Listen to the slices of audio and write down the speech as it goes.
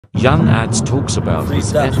Young Ads talks about Free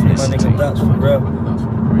his stats, my nigga, ethnicity. that's for real.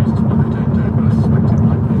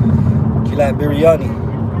 Do you like biryani?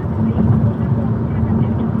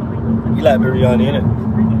 You like biryani, innit?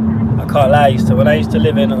 I can't lie, when I used to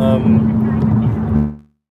live in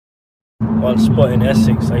one spot in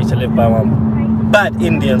Essex, I used to live by one bad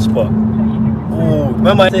Indian spot. Ooh,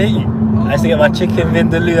 remember I used to hit you? I used to get my chicken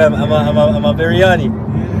vindaloo and my biryani.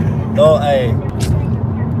 Oh, hey,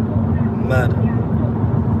 mad.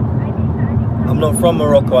 I'm not from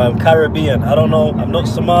Morocco, I'm Caribbean. I don't know, I'm not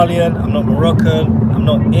Somalian, I'm not Moroccan, I'm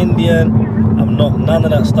not Indian, I'm not none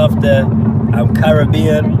of that stuff there. I'm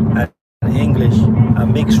Caribbean and English.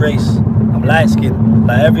 I'm mixed race. I'm light skinned.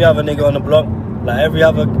 Like every other nigga on the block, like every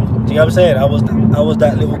other, do you know what I'm saying? I was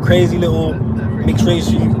that little crazy little mixed race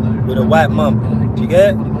youth with a white mum. Do you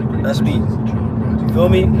get it? That's me. You feel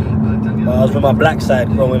me? But I was with my black side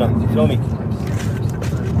growing up. You feel me?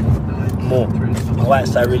 More. My white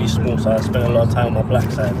side really small, so I spent a lot of time on my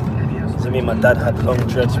black side. So me, my dad had long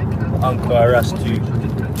dreads, my uncle Aras too.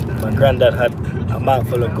 My granddad had a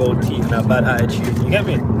mouthful of gold teeth and a bad attitude. You get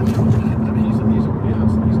me?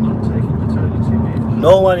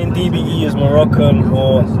 No one in DBE is Moroccan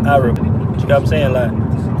or Arab. Do you get what I'm saying? Like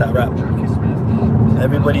that rap.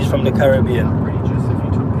 Everybody's from the Caribbean.